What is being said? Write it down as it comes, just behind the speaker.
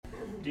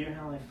Dear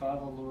Heavenly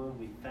Father, Lord,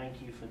 we thank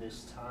you for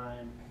this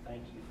time.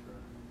 Thank you for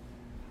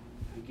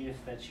the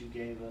gift that you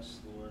gave us,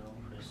 Lord,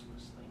 on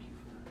Christmas. Thank you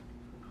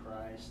for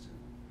Christ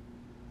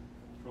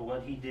and for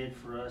what he did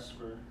for us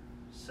for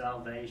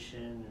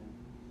salvation.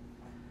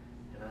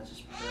 And I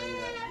just pray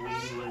that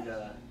we would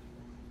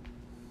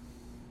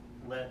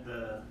let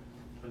the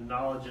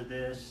knowledge of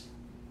this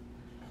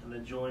and the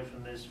joy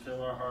from this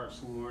fill our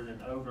hearts, Lord,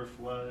 and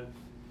overflow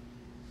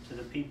to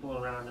the people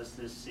around us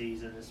this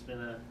season. It's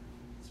been a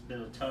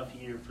tough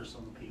year for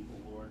some people,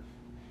 Lord.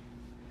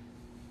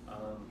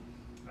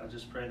 I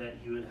just pray that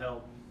you would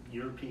help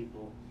your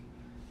people,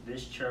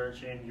 this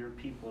church, and your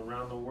people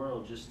around the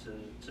world just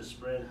to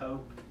spread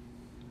hope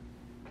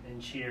and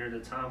cheer at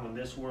a time when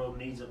this world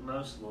needs it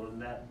most, Lord.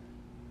 And that,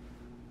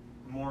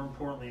 more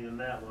importantly than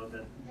that, Lord,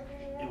 that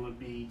it would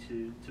be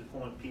to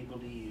point people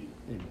to you.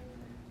 Amen.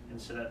 And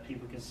so that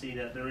people can see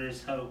that there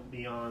is hope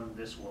beyond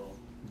this world.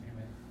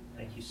 Amen.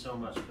 Thank you so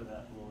much for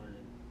that, Lord.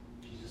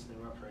 In Jesus' name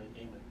I pray.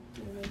 Amen.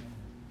 Amen.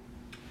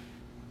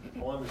 I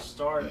want to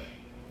start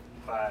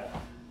by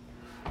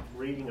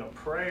reading a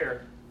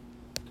prayer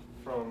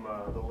from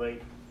the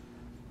late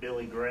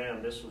Billy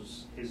Graham. This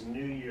was his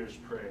New Year's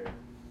prayer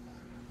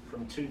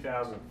from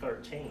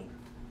 2013.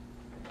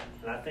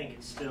 And I think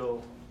it's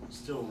still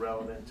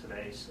relevant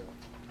today, so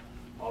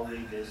I'll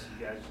read this.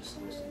 You guys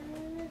just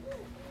listen.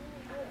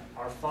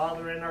 Our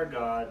Father and our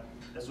God,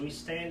 as we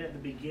stand at the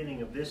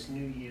beginning of this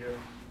new year,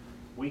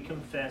 we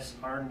confess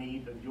our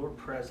need of your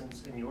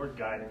presence and your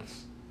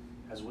guidance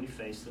as we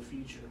face the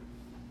future.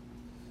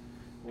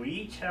 We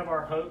each have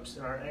our hopes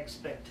and our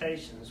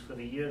expectations for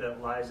the year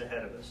that lies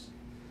ahead of us,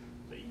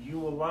 but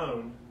you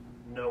alone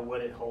know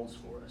what it holds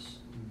for us.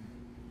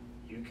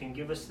 You can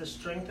give us the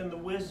strength and the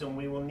wisdom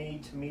we will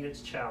need to meet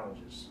its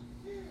challenges.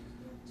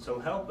 So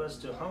help us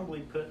to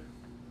humbly put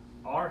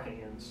our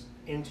hands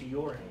into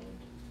your hand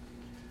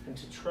and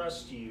to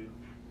trust you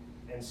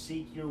and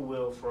seek your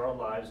will for our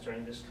lives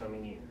during this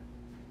coming year.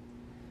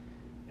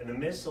 In the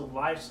midst of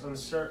life's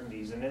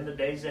uncertainties and in the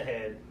days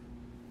ahead,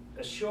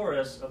 assure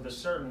us of the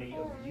certainty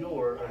of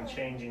your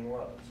unchanging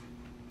love.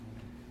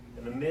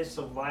 In the midst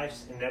of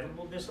life's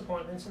inevitable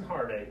disappointments and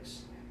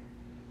heartaches,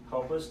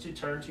 help us to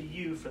turn to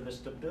you for the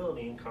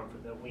stability and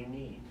comfort that we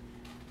need.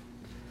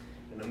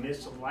 In the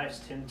midst of life's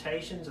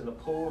temptations and the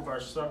pull of our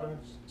stubborn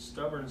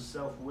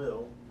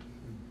self-will,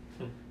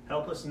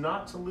 help us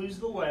not to lose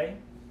the way,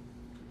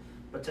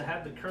 but to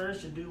have the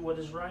courage to do what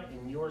is right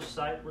in your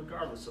sight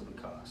regardless of the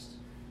cost.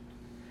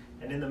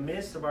 And in the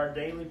midst of our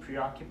daily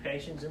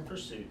preoccupations and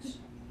pursuits,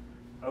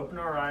 open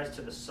our eyes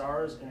to the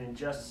sorrows and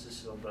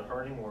injustices of the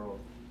hurting world.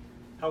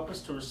 Help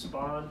us to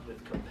respond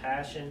with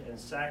compassion and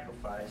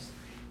sacrifice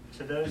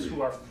to those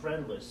who are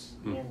friendless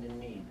and in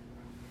need.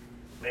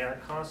 May our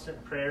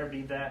constant prayer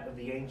be that of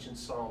the ancient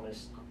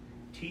psalmist.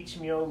 Teach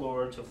me, O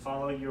Lord, to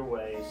follow your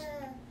ways,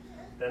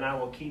 then I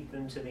will keep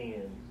them to the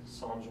end.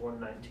 Psalms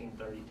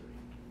 119:33.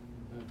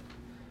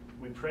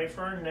 We pray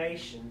for our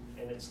nation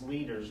and its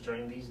leaders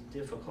during these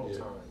difficult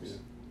times.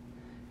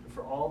 And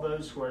for all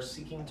those who are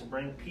seeking to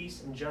bring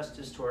peace and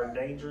justice to our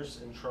dangerous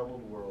and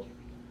troubled world.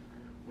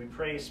 We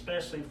pray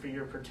especially for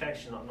your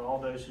protection on all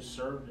those who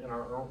served in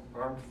our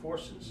armed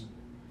forces.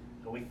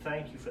 And we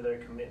thank you for their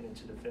commitment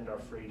to defend our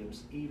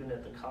freedoms, even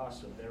at the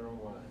cost of their own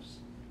lives.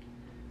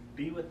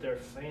 Be with their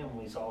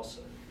families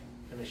also,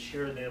 and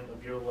assure them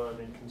of your love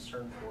and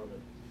concern for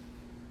them.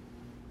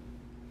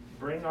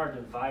 Bring our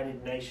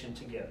divided nation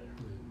together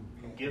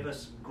and give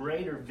us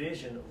greater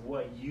vision of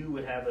what you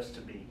would have us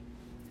to be.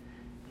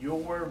 Your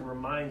word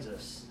reminds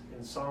us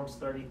in Psalms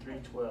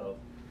 33:12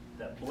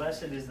 that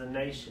blessed is the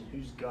nation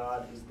whose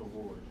God is the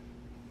Lord.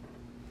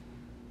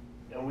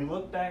 And we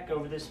look back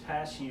over this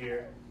past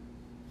year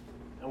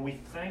and we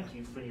thank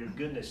you for your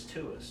goodness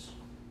to us,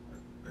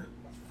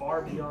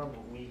 far beyond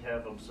what we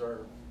have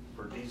observed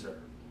or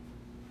deserved.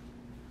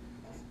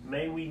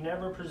 May we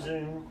never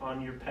presume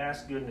on your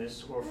past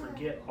goodness or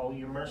forget all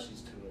your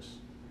mercies to us,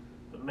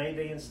 but may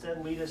they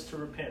instead lead us to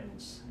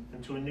repentance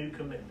and to a new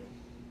commitment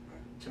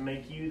to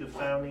make you the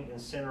founding and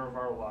center of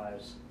our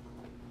lives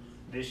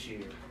this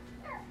year.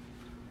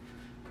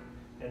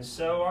 And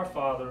so, our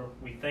Father,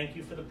 we thank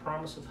you for the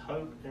promise of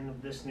hope in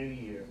this new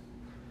year.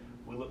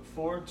 We look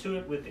forward to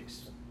it with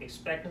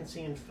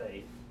expectancy and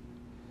faith.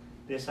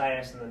 This I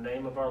ask in the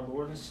name of our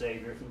Lord and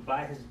Savior, who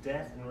by his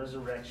death and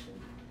resurrection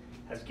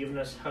has given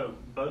us hope,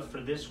 both for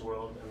this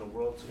world and the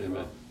world to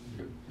come.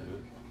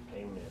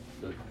 Amen.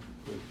 Good.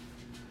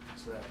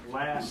 So that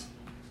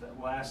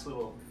last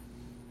little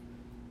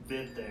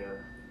bit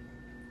there,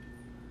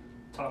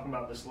 talking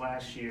about this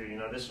last year,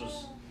 this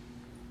was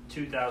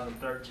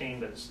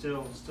 2013, but it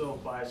still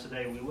applies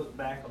today. We look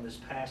back on this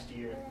past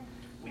year.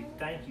 We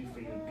thank you for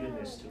your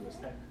goodness to us.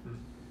 That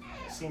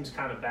seems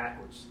kind of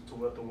backwards to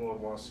what the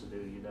world wants to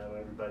do.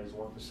 Everybody's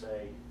wanting to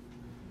say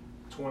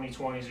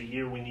 2020 is a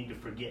year we need to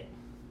forget.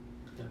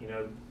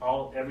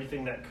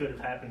 Everything that could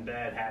have happened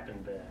bad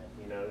happened bad.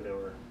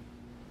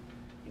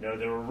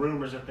 There were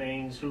rumors of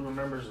things. Who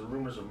remembers the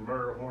rumors of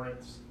murder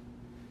hornets?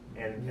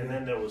 And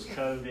then there was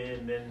COVID,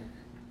 and then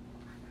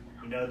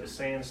You know, the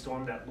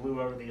sandstorm that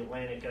blew over the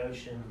Atlantic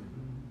Ocean.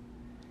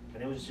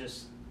 And it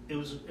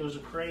was a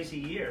crazy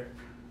year.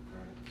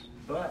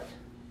 But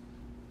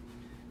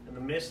in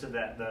the midst of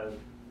that, though,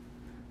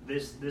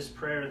 this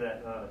prayer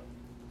that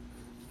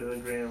Billy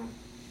Graham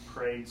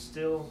prayed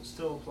still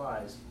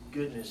applies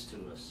goodness to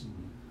us,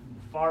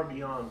 far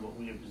beyond what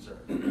we have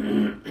deserved.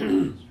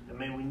 And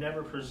may we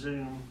never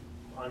presume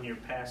on your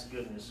past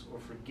goodness or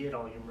forget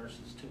all your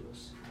mercies to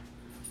us.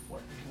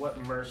 What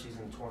mercies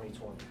in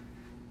 2020?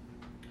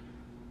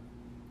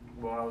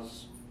 Well,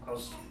 I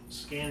was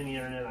scanning the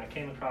internet and I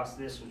came across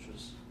this, which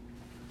was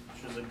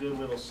a good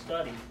little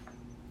study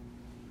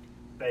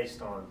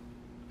based on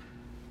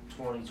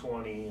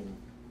 2020 and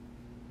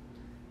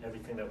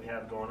everything that we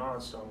have going on,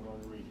 so I'm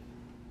going to read it.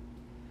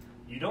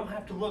 You don't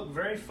have to look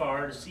very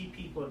far to see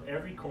people at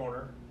every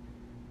corner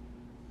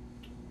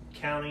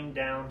counting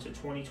down to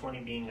 2020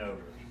 being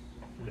over.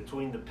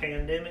 Between the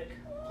pandemic,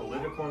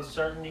 political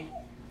uncertainty,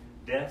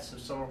 deaths of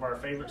some of our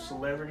favorite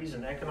celebrities,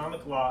 and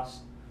economic loss,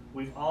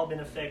 we've all been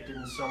affected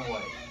in some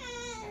way.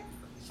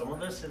 Some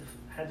of us have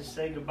had to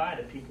say goodbye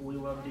to people we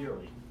love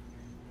dearly.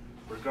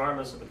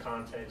 Regardless of the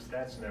context,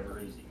 that's never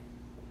easy.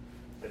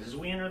 But as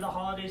we enter the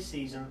holiday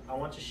season, I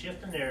want to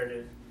shift the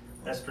narrative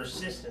that's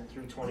persistent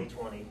through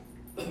 2020.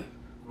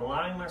 I'm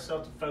allowing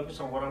myself to focus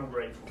on what I'm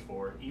grateful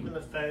for, even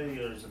the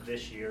failures of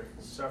this year,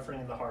 and suffering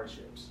and the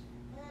hardships.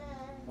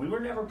 We were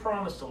never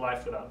promised a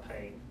life without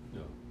pain.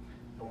 No.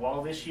 And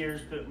while this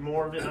year's put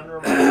more of it under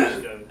a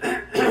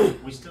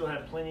microscope, we still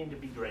have plenty to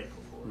be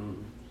grateful for.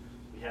 Mm-hmm.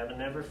 We have an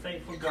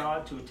ever-faithful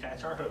God to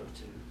attach our hope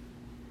to.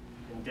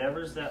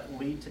 Endeavors that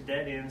lead to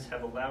dead ends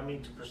have allowed me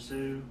to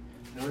pursue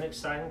new and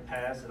exciting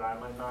paths that I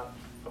might not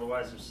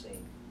otherwise have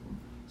seen.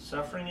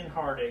 Suffering and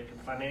heartache,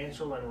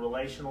 financial and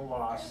relational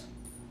loss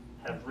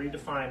have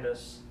redefined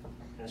us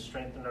and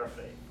strengthened our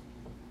faith.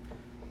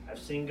 I've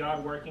seen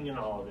God working in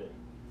all of it.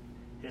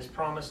 His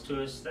promise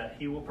to us that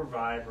He will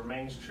provide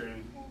remains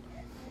true,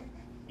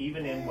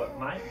 even in what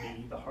might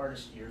be the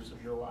hardest years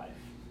of your life.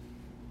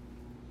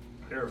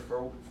 There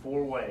are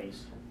four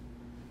ways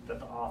that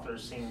the author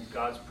has seen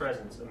God's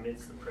presence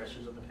amidst the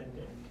pressures of the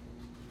pandemic.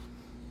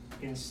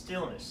 In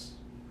stillness.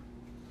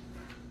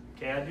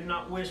 Okay, I do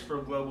not wish for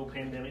a global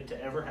pandemic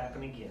to ever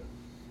happen again.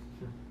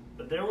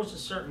 But there was a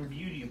certain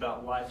beauty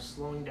about life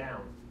slowing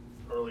down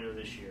earlier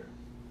this year.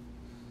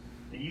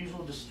 The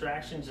usual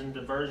distractions and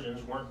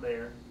diversions weren't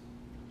there,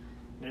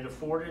 and it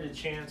afforded a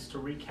chance to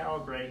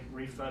recalibrate,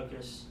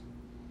 refocus,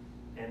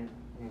 and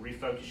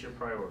refocus your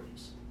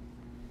priorities.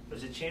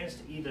 There's a chance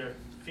to either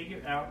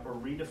figure out or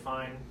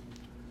redefine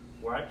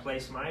where I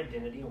place my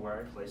identity and where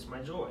I place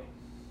my joy.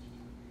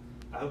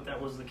 I hope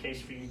that was the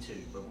case for you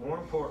too, but more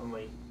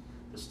importantly,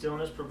 the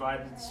stillness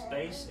provided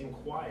space and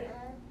quiet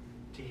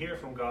to hear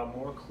from God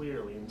more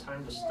clearly and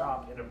time to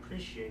stop and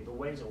appreciate the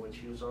ways in which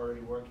He was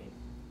already working.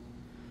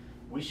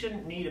 We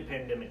shouldn't need a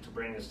pandemic to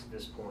bring us to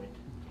this point,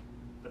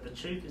 but the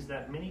truth is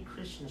that many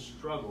Christians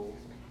struggle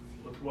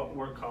with what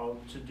we're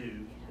called to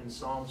do in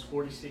Psalms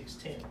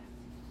 46:10,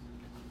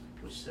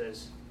 which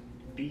says,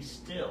 "Be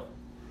still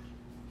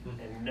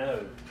and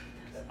know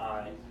that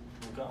I am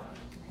God."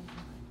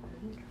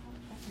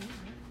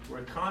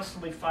 We're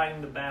constantly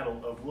fighting the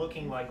battle of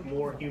looking like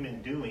more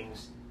human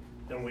doings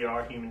than we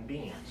are human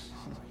beings.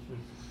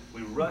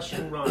 We rush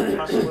and run,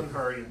 hustle and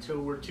hurry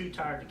until we're too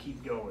tired to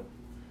keep going.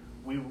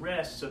 We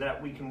rest so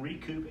that we can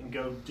recoup and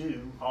go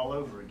do all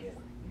over again.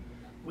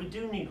 We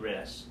do need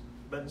rest,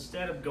 but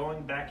instead of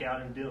going back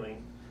out and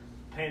doing,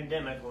 the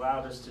pandemic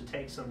allowed us to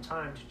take some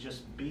time to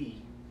just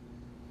be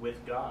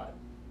with God,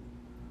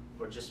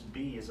 or just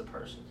be as a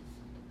person.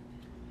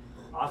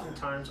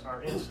 Oftentimes,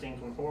 our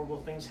instinct when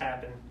horrible things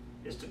happen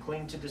is to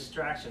cling to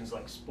distractions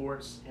like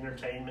sports,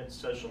 entertainment,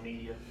 social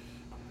media.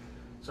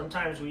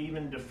 Sometimes we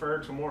even defer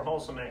to more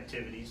wholesome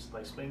activities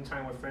like spending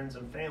time with friends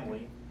and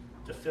family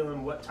to fill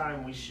in what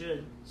time we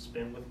should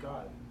spend with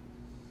God.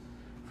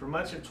 For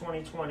much of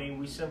 2020,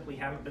 we simply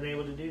haven't been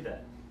able to do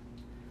that.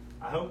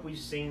 I hope we've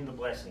seen the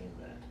blessing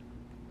in that.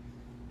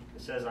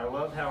 It says, I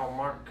love how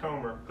Mark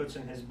Comer puts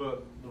in his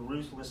book, The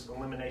Ruthless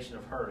Elimination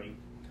of Hurry,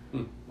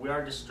 we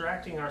are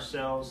distracting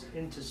ourselves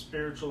into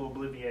spiritual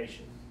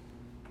oblivion,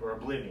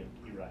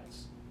 he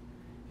writes.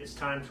 It's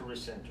time to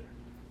recenter.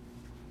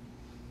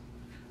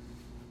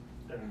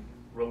 And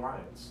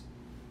reliance.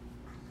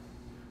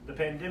 The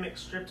pandemic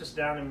stripped us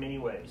down in many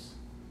ways,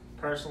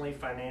 personally,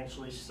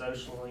 financially,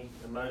 socially,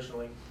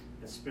 emotionally,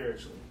 and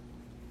spiritually.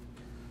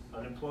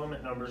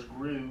 Unemployment numbers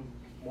grew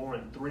more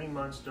in 3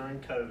 months during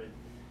COVID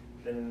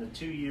than in the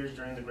 2 years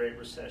during the Great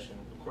Recession,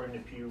 according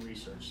to Pew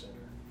Research Center.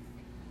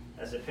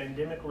 As the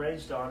pandemic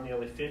raged on,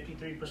 nearly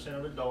 53%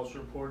 of adults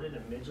reported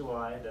in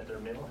mid-July that their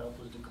mental health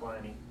was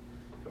declining,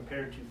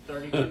 compared to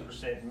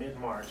 32%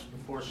 mid-March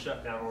before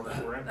shutdown orders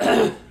were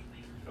implemented,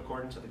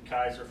 according to the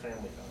Kaiser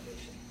Family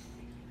Foundation.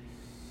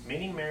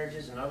 Many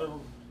marriages and other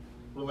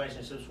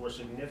relationships were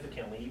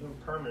significantly, even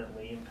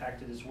permanently,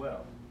 impacted as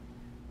well.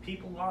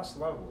 People lost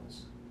loved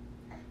ones.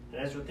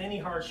 And as with any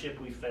hardship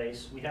we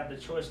face, we have the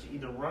choice to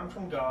either run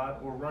from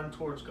God or run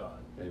towards God.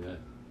 Amen.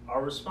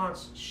 Our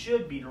response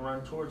should be to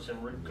run towards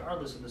him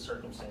regardless of the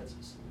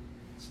circumstances.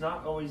 It's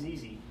not always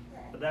easy,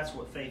 but that's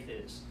what faith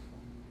is.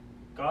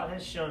 God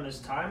has shown us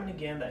time and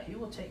again that he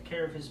will take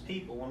care of his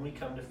people when we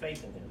come to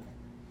faith in him.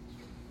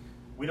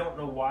 We don't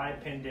know why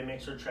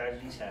pandemics or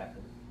tragedies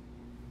happen.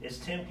 It's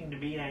tempting to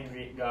be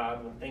angry at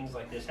God when things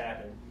like this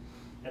happen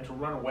and to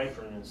run away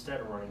from him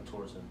instead of running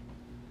towards him.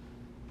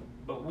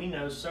 But we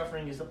know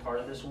suffering is a part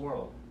of this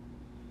world.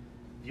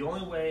 The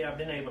only way I've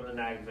been able to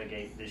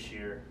navigate this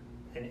year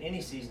in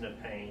any season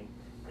of pain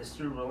is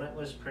through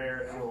relentless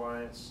prayer and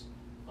reliance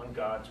on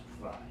God to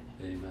provide.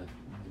 Amen.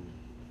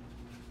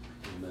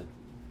 Amen.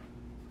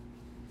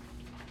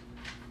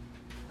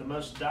 The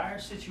most dire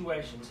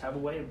situations have a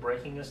way of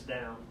breaking us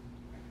down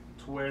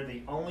to where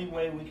the only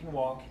way we can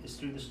walk is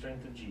through the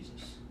strength of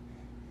Jesus.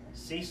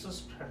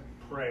 Ceaseless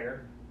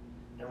prayer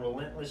and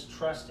relentless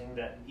trusting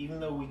that even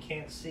though we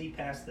can't see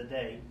past the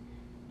day,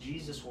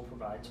 Jesus will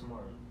provide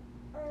tomorrow.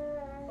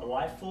 A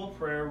life full of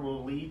prayer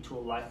will lead to a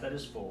life that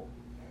is full.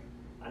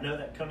 I know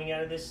that coming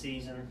out of this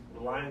season,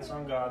 reliance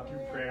on God through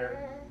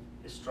prayer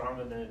is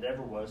stronger than it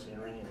ever was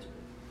entering into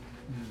it.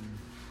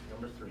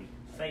 Number 3,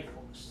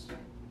 faithfulness.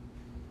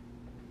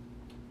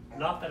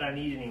 Not that I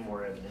need any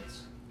more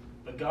evidence,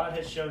 but God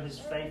has shown his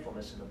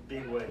faithfulness in a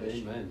big way this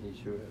year. Amen.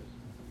 He sure has.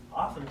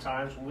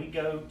 Oftentimes, when we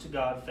go to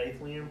God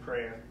faithfully in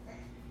prayer,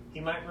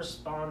 he might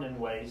respond in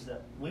ways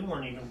that we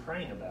weren't even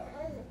praying about.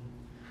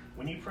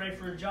 When you pray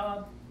for a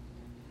job,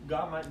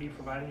 God might be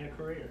providing a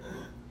career.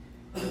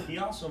 He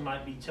also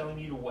might be telling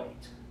you to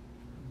wait.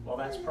 While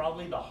that's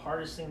probably the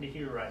hardest thing to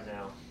hear right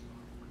now,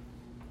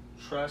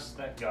 trust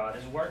that God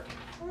is working.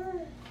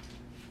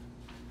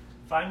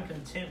 Find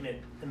contentment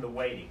in the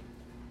waiting.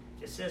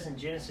 It says in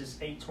Genesis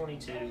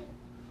 8:22,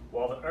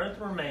 while the earth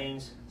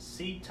remains,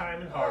 seed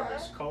time and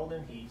harvest, cold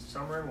and heat,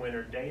 summer and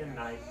winter, day and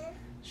night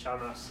shall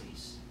not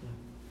cease.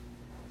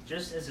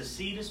 Just as a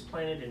seed is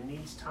planted and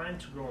needs time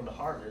to grow into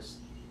harvest,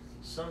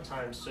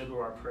 sometimes so do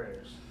our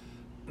prayers.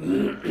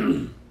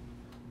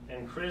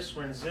 And Chris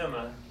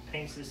Renzema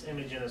paints this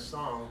image in a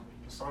song.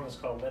 The song is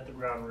called Let the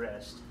Ground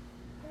Rest.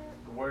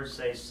 The words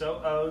say,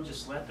 so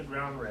just let the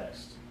ground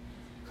rest.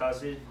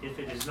 Because if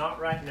it is not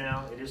right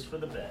now, it is for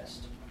the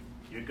best.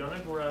 You're going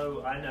to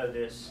grow, I know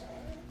this,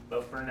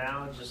 but for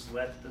now, just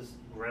let the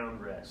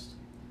ground rest.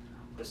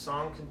 The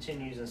song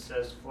continues and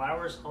says,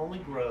 flowers only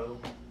grow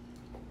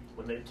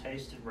when they've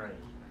tasted rain.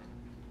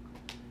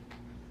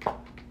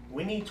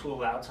 We need to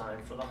allow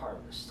time for the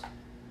harvest.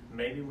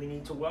 Maybe we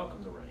need to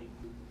welcome the rain.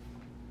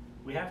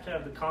 We have to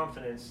have the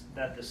confidence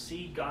that the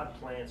seed God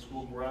plants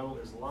will grow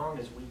as long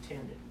as we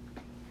tend it.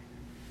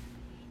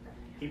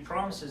 He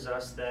promises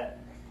us that,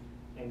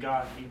 and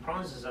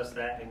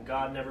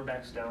God never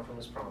backs down from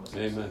his promises.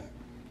 Amen.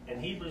 In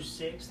Hebrews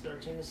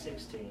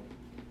 6:13-16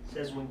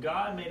 says, when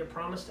God made a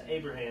promise to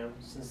Abraham,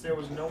 since there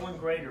was no one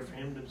greater for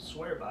him to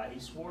swear by, he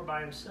swore by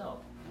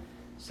himself,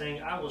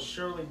 saying, I will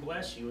surely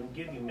bless you and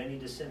give you many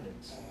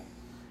descendants.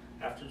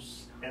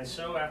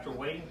 After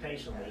waiting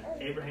patiently,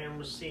 Abraham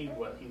received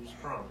what he was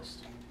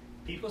promised.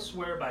 People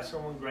swear by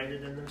someone greater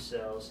than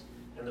themselves,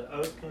 and the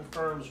oath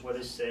confirms what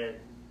is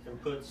said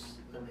and puts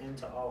an end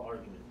to all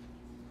argument.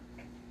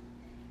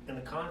 In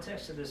the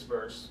context of this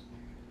verse,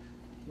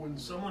 when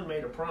someone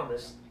made a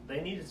promise,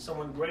 they needed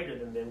someone greater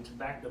than them to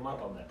back them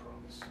up on that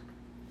promise.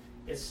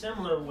 It's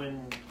similar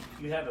when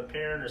you have a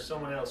parent or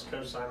someone else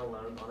co-sign a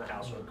loan on a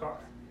house or a car.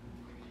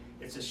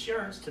 It's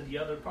assurance to the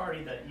other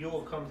party that you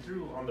will come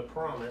through on the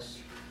promise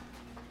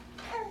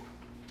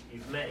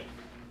you've made.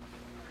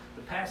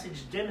 The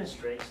passage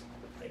demonstrates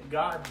that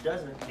God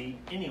doesn't need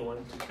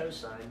anyone to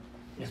co-sign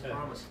his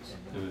promises.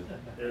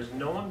 There's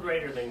no one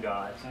greater than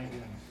God,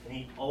 and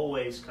he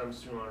always comes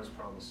through on his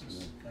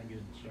promises. Thank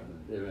you, sir.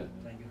 Amen.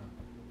 Thank you.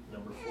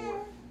 Number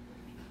 4,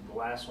 the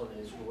last one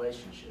is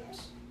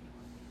relationships.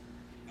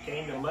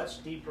 Gained a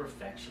much deeper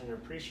affection and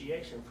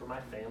appreciation for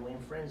my family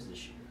and friends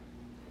this year.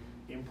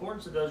 The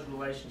importance of those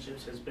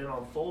relationships has been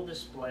on full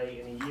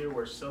display in a year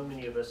where so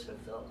many of us have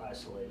felt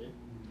isolated.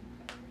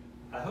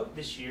 I hope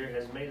this year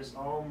has made us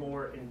all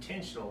more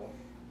intentional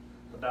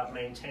about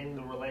maintaining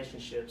the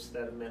relationships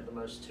that have meant the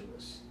most to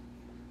us.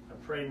 I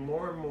pray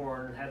more and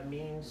more and have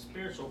meaningful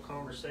spiritual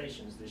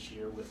conversations this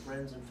year with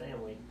friends and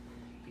family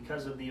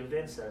because of the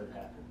events that have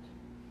happened.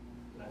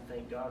 And I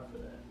thank God for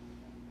that.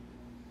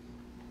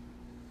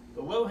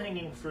 The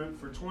low-hanging fruit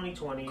for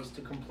 2020 is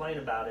to complain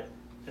about it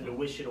and to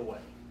wish it away.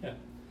 Yeah.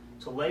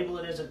 To label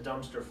it as a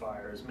dumpster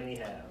fire, as many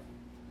have.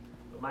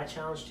 But my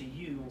challenge to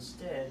you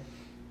instead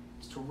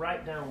is to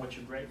write down what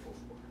you're grateful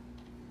for.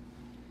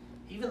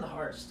 Even the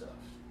hard stuff.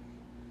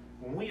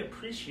 When we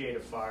appreciate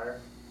a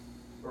fire,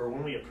 or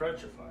when we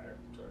approach a fire,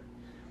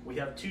 we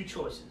have 2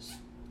 choices.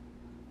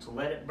 To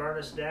let it burn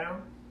us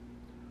down,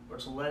 or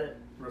to let it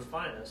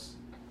refine us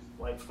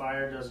like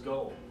fire does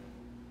gold.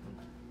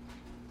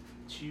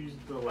 Choose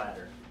the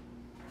latter.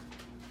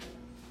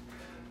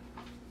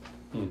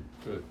 Good.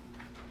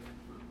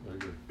 Very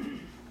good. Amen.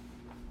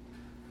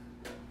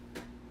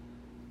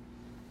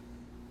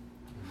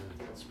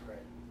 Let's pray.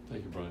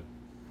 Thank you, Brian.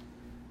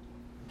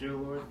 Dear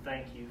Lord,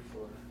 thank you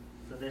for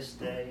for this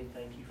day.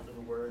 Thank you for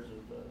the words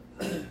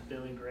of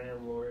Billy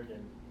Graham, Lord,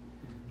 and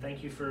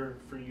thank you for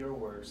your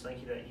words.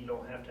 Thank you that you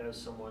don't have to have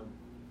someone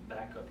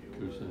back up your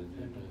word.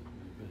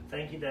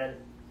 Thank you that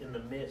in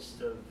the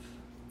midst of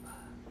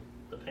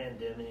the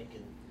pandemic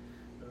and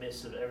the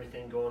midst of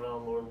everything going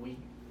on, Lord, we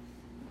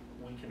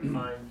can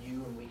find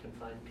you and we can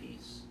find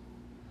peace.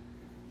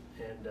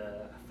 And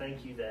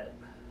thank you that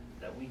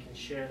we can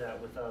share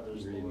that with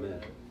others,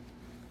 Lord.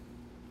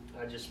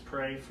 I just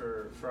pray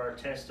for our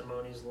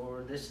testimonies,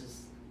 Lord. This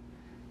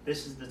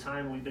is the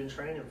time we've been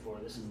training for.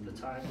 This is the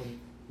time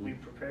we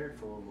prepared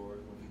for, Lord.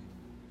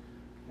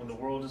 When the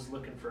world is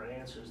looking for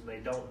answers and they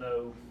don't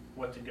know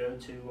what to go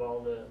to,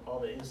 all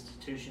the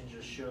institutions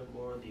are shook,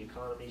 Lord. The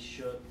economy's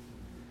shook,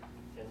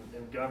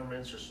 and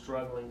governments are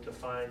struggling to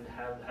find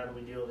how do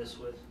we deal this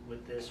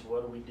with this?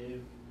 What do we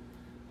do?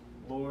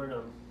 Lord,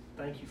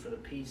 thank you for the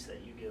peace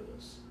that you give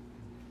us,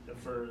 and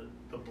for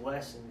the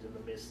blessings in the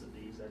midst of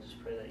these. I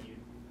just pray that you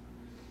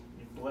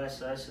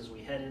bless us as we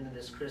head into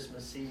this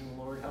Christmas season,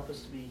 Lord. Help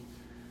us to be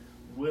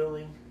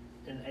willing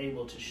and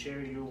able to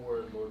share your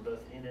word, Lord, both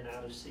in and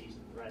out of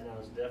season. Right now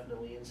is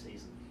definitely in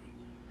season.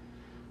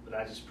 But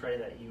I just pray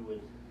that you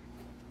would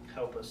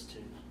help us to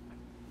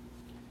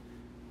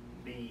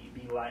be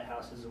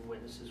lighthouses and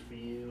witnesses for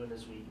you. And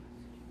as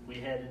we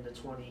head into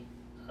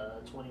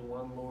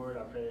 2021, Lord,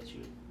 I pray that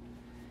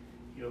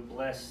you would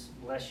bless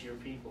your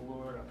people,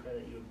 Lord. I pray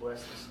that you would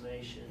bless this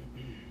nation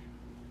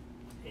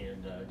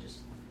and just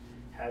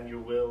have your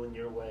will and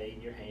your way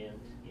and your hand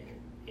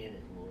in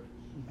it, Lord.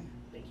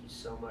 Thank you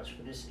so much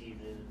for this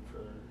evening and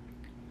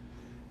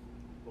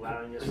for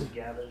allowing us to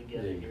gather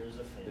together here as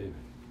a family.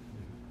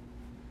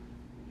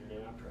 In your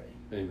name I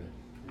pray. Amen.